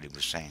exactly what he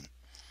was saying.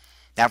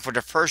 Now, for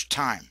the first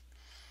time,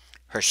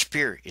 her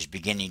spirit is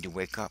beginning to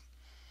wake up.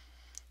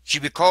 She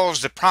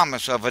recalls the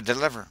promise of a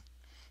deliverer,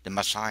 the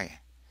Messiah.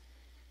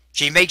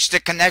 She makes the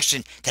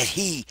connection that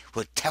he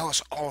would tell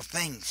us all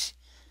things.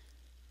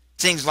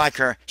 Things like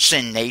her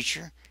sin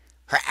nature,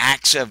 her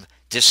acts of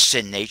this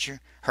sin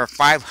nature, her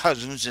 5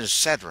 husbands,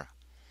 etc.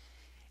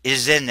 It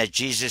is then that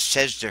Jesus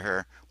says to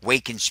her,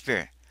 "Wake in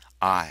spirit,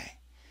 I,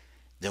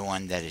 the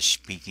one that is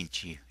speaking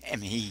to you,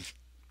 am he."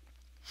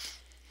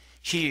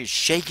 She is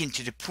shaken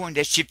to the point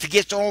that she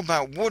forgets all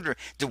about water,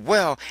 the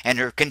well, and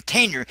her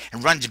container,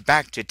 and runs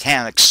back to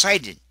town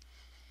excited.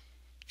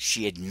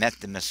 She had met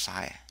the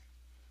Messiah.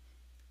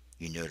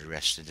 You know the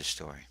rest of the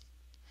story.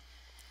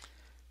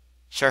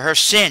 So her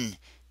sin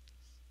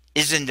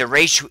isn't the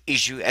racial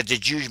issue as the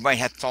Jews might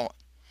have thought,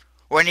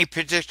 or any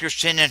particular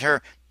sin in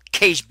her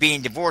case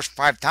being divorced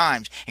 5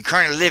 times and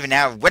currently living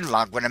out of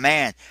wedlock with a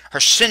man. Her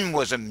sin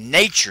was of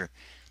nature.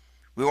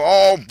 We were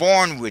all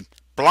born with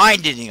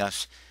blinding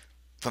us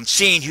from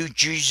seeing who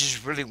Jesus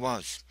really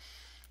was.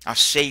 Our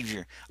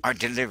Savior, our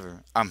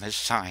Deliverer, our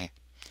Messiah,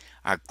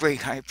 our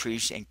great high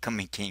priest and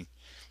coming King.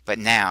 But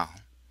now,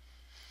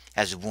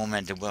 as a woman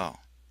at the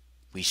well,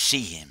 we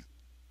see him.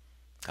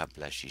 God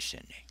bless you,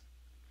 Sydney.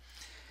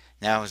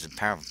 Now it was a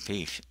powerful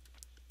piece.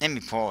 Let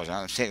me pause.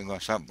 I'm sitting going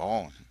to start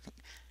bawling.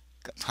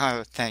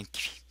 Father,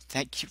 thank you.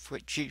 Thank you for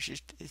what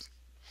Jesus did.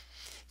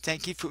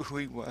 Thank you for who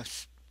he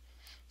was.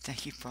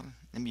 Thank you, Father.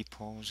 Let me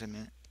pause a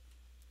minute.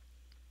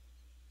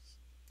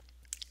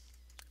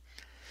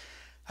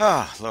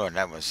 Oh, Lord,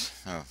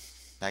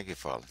 thank you,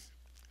 Father.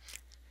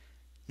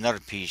 Another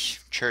piece,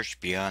 church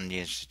beyond the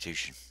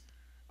institution.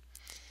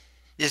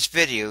 This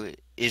video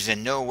is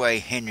in no way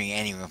hindering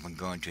anyone from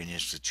going to an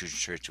institutional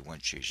church of one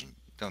choosing.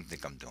 Don't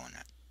think I'm doing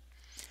that.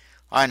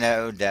 I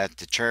know that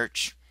the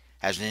church,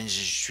 as an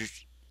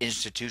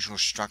institutional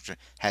structure,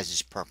 has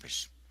its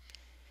purpose,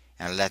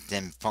 and I let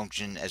them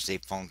function as they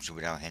function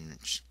without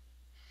hindrance.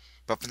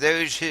 But for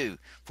those who,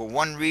 for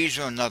one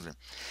reason or another,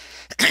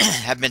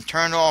 have been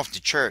turned off the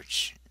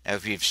church,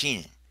 if you've seen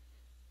it,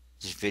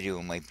 this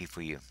video might be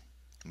for you.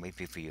 It might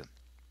be for you.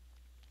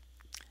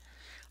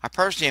 I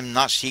personally am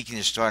not seeking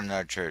to start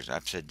another church.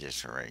 I've said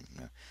this already.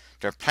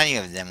 There are plenty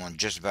of them on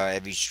just about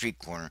every street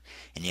corner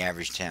in the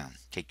average town.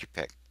 Take your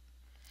pick.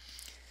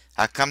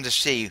 I come to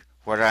see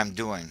what I'm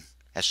doing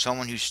as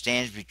someone who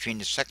stands between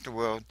the secular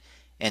world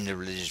and the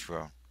religious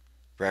world,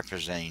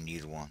 representing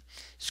neither one.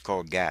 It's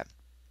called GAP.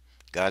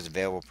 God's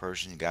available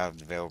person,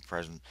 God's available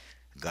present,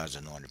 God's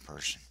anointed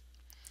person.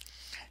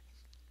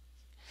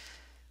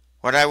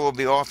 What I will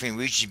be offering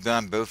reaches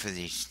beyond both of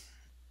these.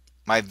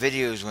 My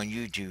videos on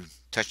YouTube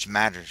touch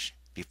matters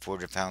before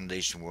the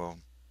foundation world,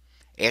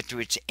 after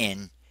its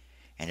end,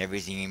 and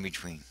everything in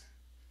between.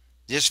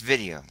 This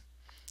video,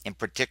 in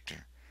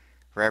particular,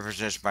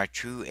 represents my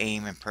true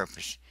aim and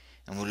purpose,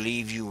 and will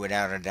leave you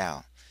without a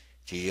doubt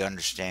to the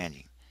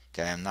understanding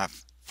that I am not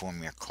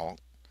forming a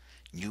cult,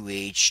 New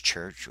Age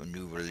church, or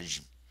new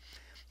religion.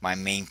 My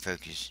main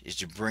focus is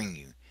to bring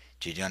you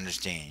to the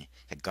understanding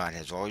that God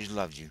has always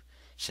loved you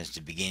since the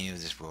beginning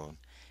of this world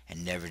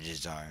and never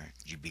desired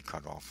you be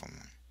cut off from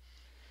Him.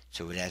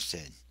 So with that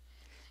said,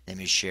 let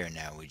me share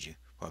now with you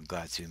what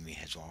God through me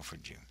has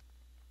offered you,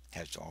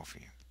 has to offer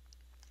you.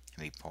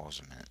 Let me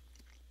pause a minute.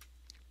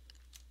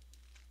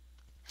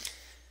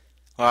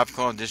 Well, I've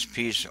called this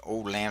piece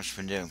Old Lamps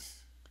for New.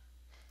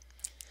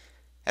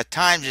 At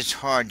times it's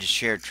hard to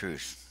share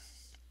truth,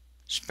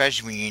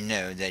 especially when you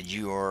know that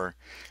you are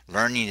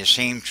learning the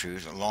same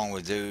truth along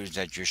with those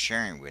that you're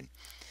sharing with.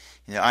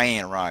 I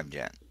ain't arrived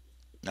yet,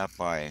 not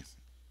by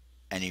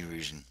any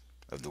reason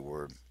of the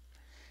word.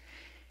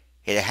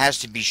 It has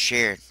to be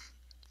shared,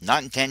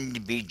 not intended to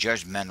be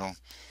judgmental,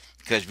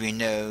 because we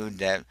know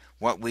that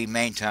what we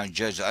many times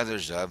judge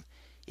others of,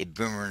 it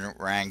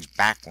boomerangs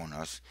back on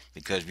us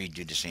because we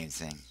do the same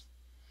thing.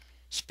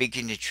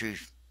 Speaking the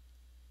truth,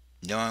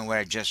 knowing what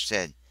I just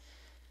said,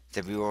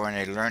 that we are in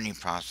a learning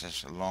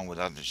process along with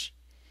others,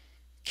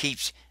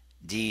 keeps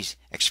these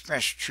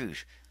expressed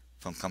truth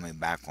from coming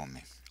back on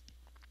me.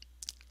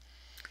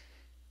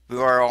 We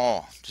are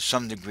all, to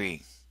some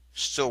degree,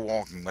 still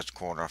walking what's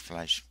called our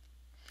flesh,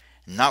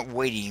 not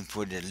waiting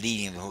for the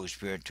leading of the Holy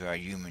Spirit to our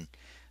human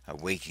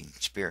awakening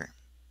spirit.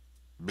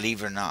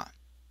 Believe it or not,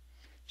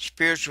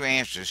 spiritual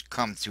answers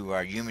come through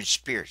our human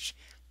spirits,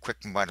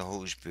 quickened by the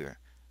Holy Spirit,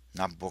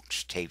 not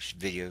books, tapes,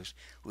 videos,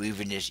 or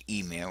even this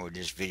email or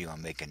this video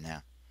I'm making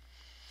now.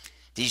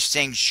 These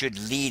things should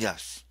lead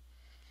us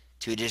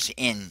to this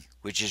end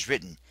which is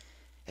written,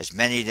 as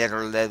many that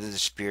are led of the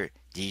Spirit,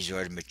 these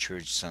are the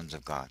matured sons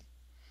of God.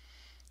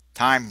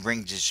 Time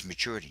brings its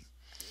maturity.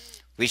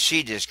 We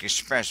see this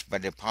expressed by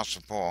the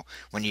Apostle Paul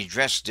when he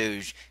addressed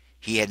those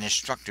he had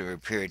instructed over a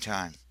period of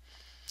time.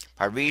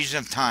 By reason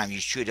of time, you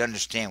should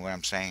understand what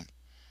I'm saying,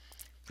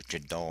 but you're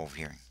dull of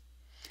hearing.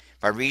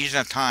 By reason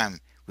of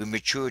time, we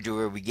mature to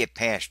where we get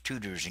past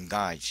tutors and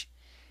guides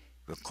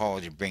we're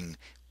called to bring,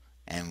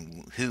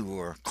 and who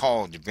are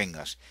called to bring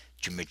us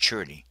to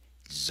maturity,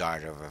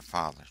 desired of our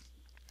Father.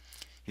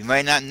 You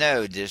may not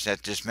know this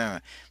at this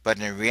moment, but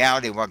in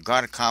reality, what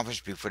God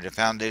accomplished before the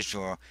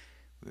foundation,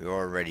 we're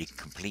already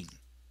complete.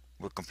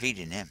 We're complete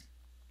in Him.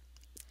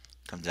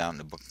 Comes out in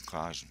the book of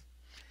Colossians.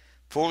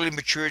 Fully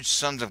matured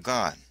sons of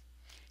God,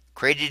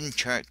 created in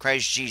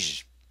Christ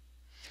Jesus.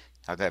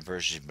 I've got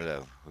verses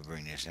below. We'll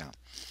bring this out.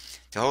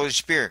 The Holy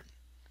Spirit,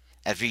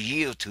 as we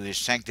yield to His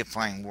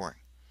sanctifying work,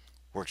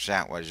 works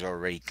out what is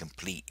already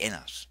complete in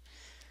us.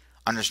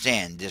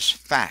 Understand this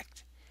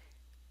fact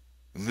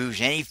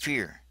removes any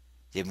fear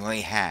that we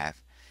may have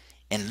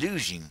in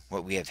losing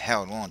what we have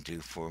held on to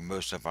for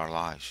most of our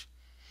lives.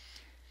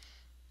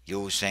 The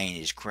old saying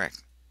is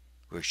correct.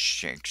 We're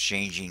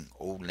exchanging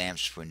old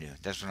lamps for new.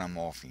 That's what I'm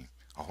offering.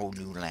 A whole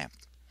new lamp.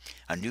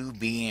 A new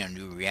being, a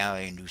new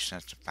reality, a new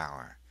sense of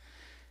power.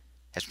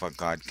 That's what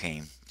God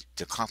came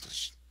to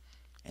accomplish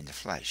in the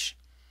flesh.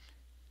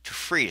 To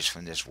free us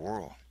from this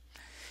world.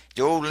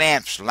 The old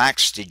lamps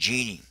lacks the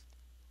genie,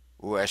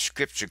 or as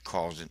Scripture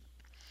calls it,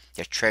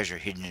 the treasure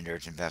hidden in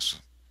earthen vessel.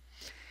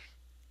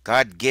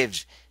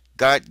 Give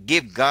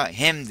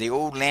him the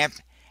old lamp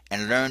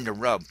and learn to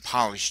rub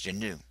polished and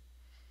new.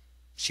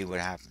 See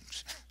what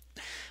happens.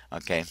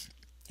 Okay,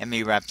 let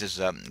me wrap this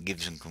up and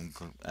give some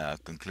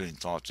concluding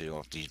thoughts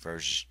off these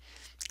verses.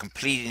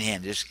 Complete in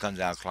Him. This comes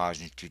out of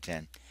Colossians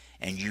 2:10.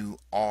 And you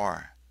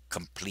are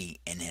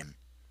complete in Him,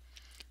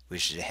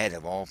 which is the head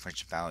of all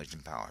principalities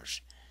and powers.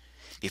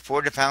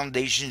 Before the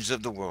foundations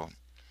of the world,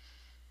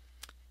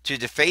 to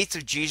the faith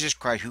of Jesus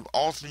Christ, who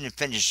ultimately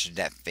finishes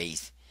that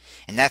faith.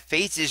 And that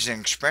faith is an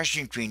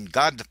expression between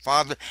God the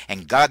Father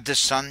and God the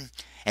Son,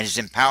 and is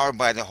empowered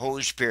by the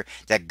Holy Spirit,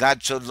 that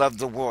God so loved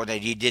the world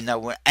that He did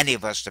not want any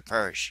of us to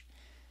perish.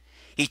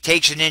 He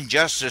takes an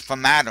injustice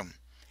from Adam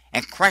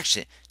and corrects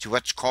it to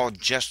what's called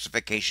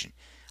justification.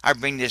 I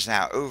bring this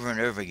out over and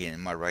over again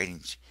in my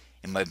writings,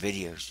 in my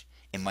videos,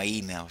 in my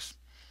emails.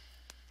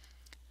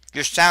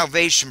 Your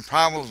salvation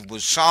problem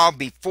was solved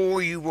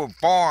before you were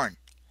born.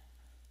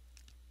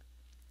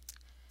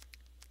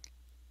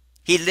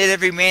 He led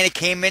every man that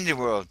came into the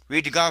world.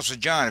 Read the Gospel of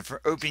John, the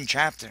opening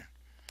chapter.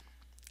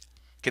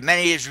 To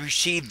many as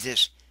received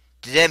this,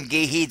 to them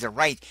gave he the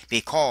right to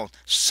be called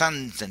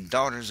sons and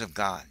daughters of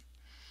God.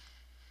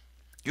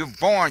 You're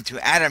born to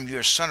Adam,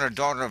 you're a son or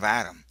daughter of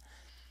Adam.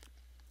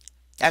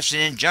 That's an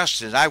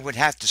injustice. I would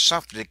have to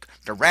suffer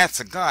the wrath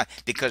of God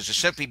because of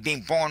simply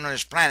being born on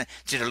this planet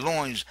to the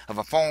loins of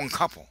a fallen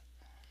couple.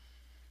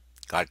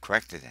 God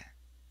corrected that.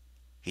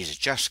 He's a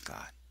just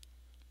God,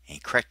 and he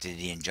corrected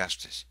the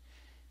injustice.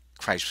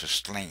 Christ was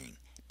slain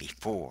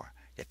before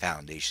the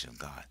foundation of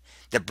God.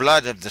 The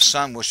blood of the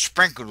Son was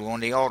sprinkled on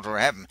the altar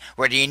of heaven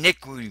where the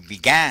iniquity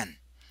began.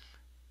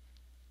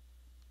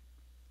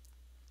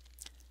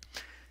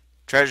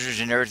 Treasures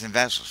in earthen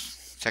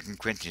vessels, 2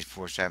 Corinthians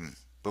 4:7.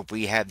 But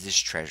we have this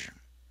treasure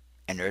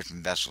in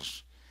earthen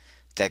vessels,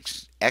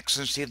 that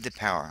excellency of the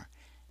power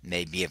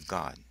may be of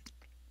God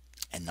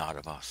and not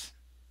of us.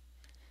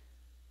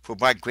 For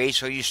by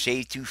grace are you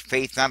saved through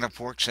faith, not of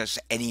works, as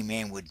any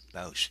man would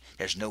boast.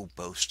 There's no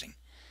boasting.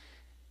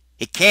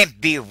 It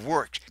can't be of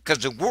works, because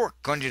the work,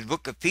 according to the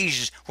book of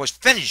Ephesians, was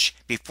finished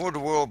before the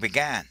world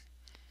began.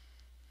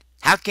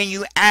 How can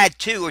you add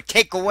to or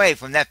take away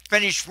from that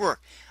finished work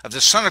of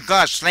the Son of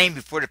God slain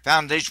before the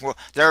foundation of the world?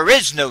 There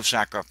is no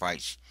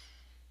sacrifice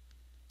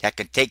that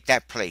can take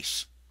that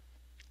place.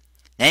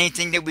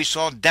 Anything that we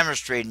saw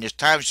demonstrated in this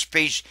time,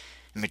 space,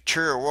 and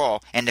material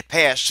world in the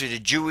past through the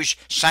Jewish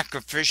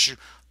sacrificial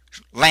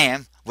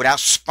lamb without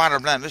spot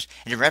or blemish,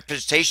 and the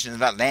representation of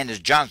that lamb, as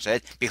John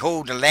said,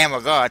 behold the Lamb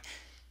of God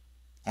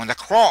on the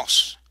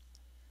cross,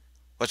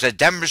 was a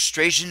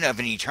demonstration of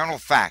an eternal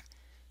fact,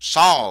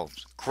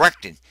 solved,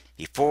 corrected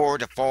before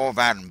the fall of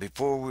Adam,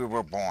 before we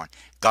were born.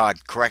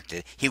 God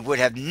corrected. He would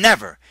have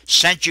never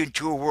sent you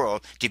into a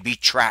world to be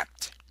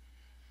trapped.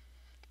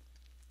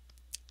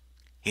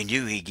 He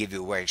knew he'd give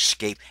you a way to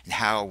escape, and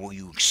how will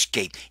you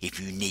escape if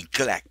you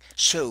neglect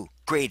so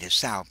great a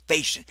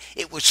salvation?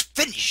 It was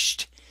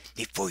finished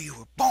before you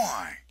were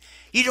born.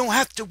 You don't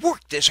have to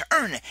work this or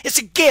earn it. It's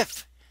a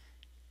gift.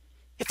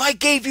 If I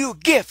gave you a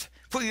gift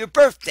for your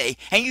birthday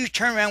and you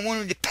turn around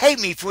wanting to pay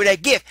me for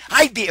that gift,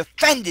 I'd be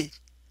offended.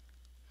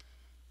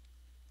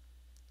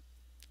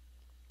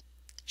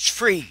 It's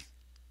free.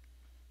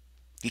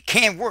 You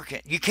can't work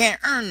it. You can't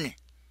earn it.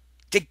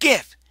 The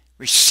gift,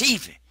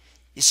 receive it.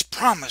 It's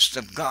promised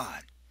of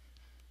God.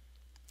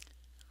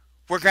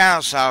 Work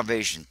out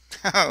salvation.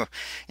 Oh,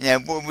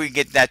 boy, we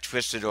get that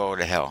twisted all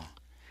to hell.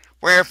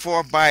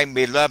 Wherefore, by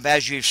beloved,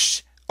 as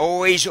you've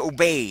always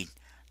obeyed,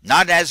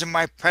 not as in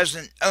my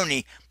presence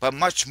only, but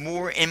much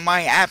more in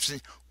my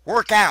absence,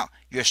 work out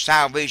your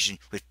salvation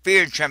with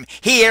fear and trembling.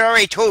 He had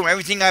already told him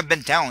everything I've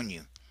been telling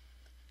you.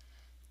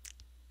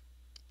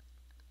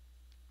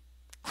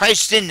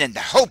 Christ in them,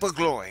 the hope of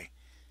glory.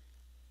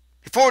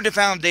 Before the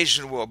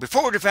foundation of the world,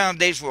 before the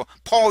foundation of the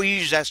world, Paul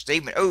used that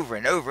statement over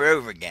and over and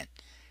over again.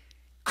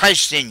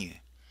 Christ in you.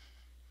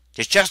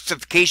 The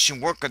justification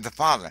work of the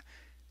Father,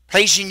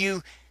 placing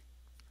you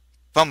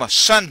from a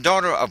son,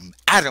 daughter of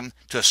Adam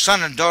to a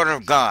son and daughter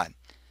of God.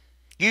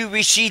 You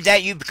receive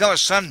that, you become a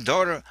son,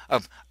 daughter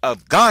of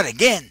God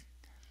again.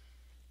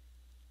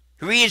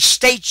 He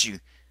reinstates you,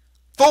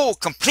 full,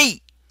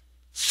 complete,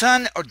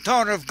 son or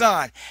daughter of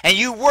God. And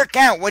you work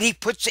out what he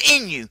puts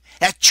in you,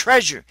 that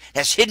treasure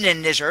that's hidden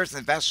in this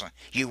earthen vessel.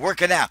 You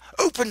work it out.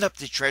 Open up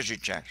the treasure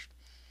chest.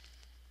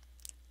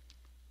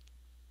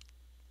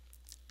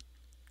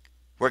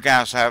 Work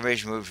out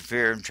salvation with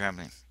fear and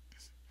trembling.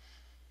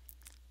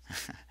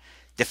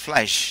 The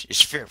flesh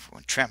is fearful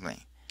and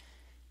trembling.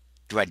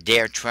 Do I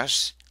dare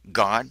trust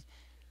God,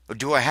 or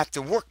do I have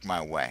to work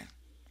my way?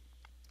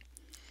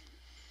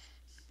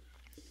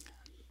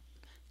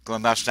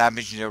 Going about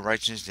establishing their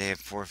righteousness, they have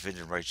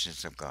forfeited the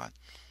righteousness of God.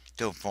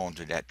 Don't fall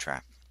into that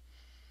trap.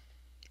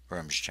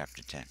 Romans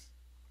chapter 10.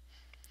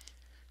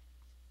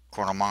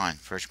 Carnal mind,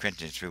 1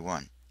 Corinthians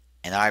 3:1.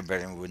 And I,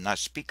 brethren, would not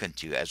speak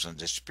unto you as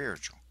unto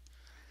spiritual,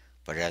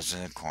 but as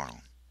unto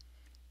carnal,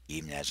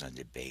 even as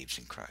unto babes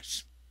in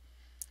Christ.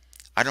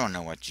 I don't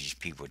know what these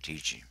people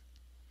teach you.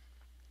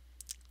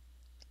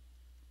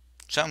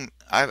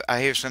 I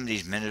hear some of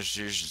these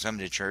ministers and some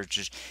of the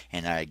churches,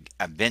 and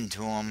I've been to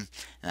them,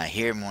 and I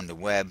hear them on the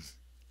web.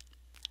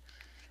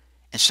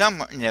 And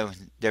some,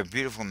 they're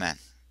beautiful men.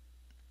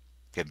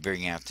 They're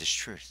bringing out this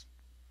truth.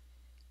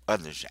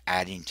 Others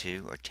adding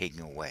to or taking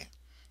away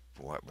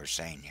for what we're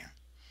saying here.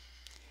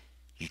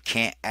 You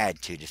can't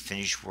add to the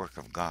finished work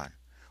of God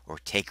or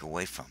take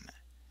away from it.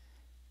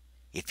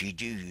 If you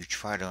do, you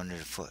trot under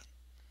the foot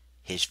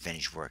his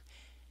finished work,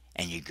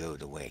 and you go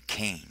the way it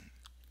came.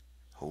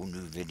 Whole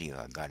new video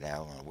I got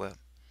out on the web.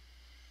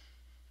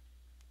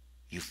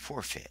 You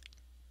forfeit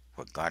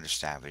what God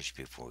established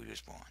before you was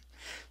born.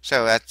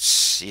 So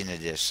that's the end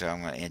of this. So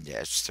I'm going to end it.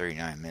 It's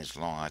 39 minutes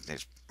long. I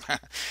think.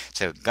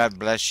 So God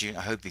bless you.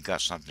 I hope you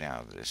got something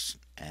out of this.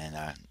 And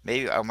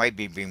maybe I might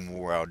be bringing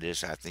more out of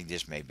this. I think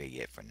this may be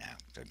it for now.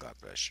 So God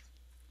bless you.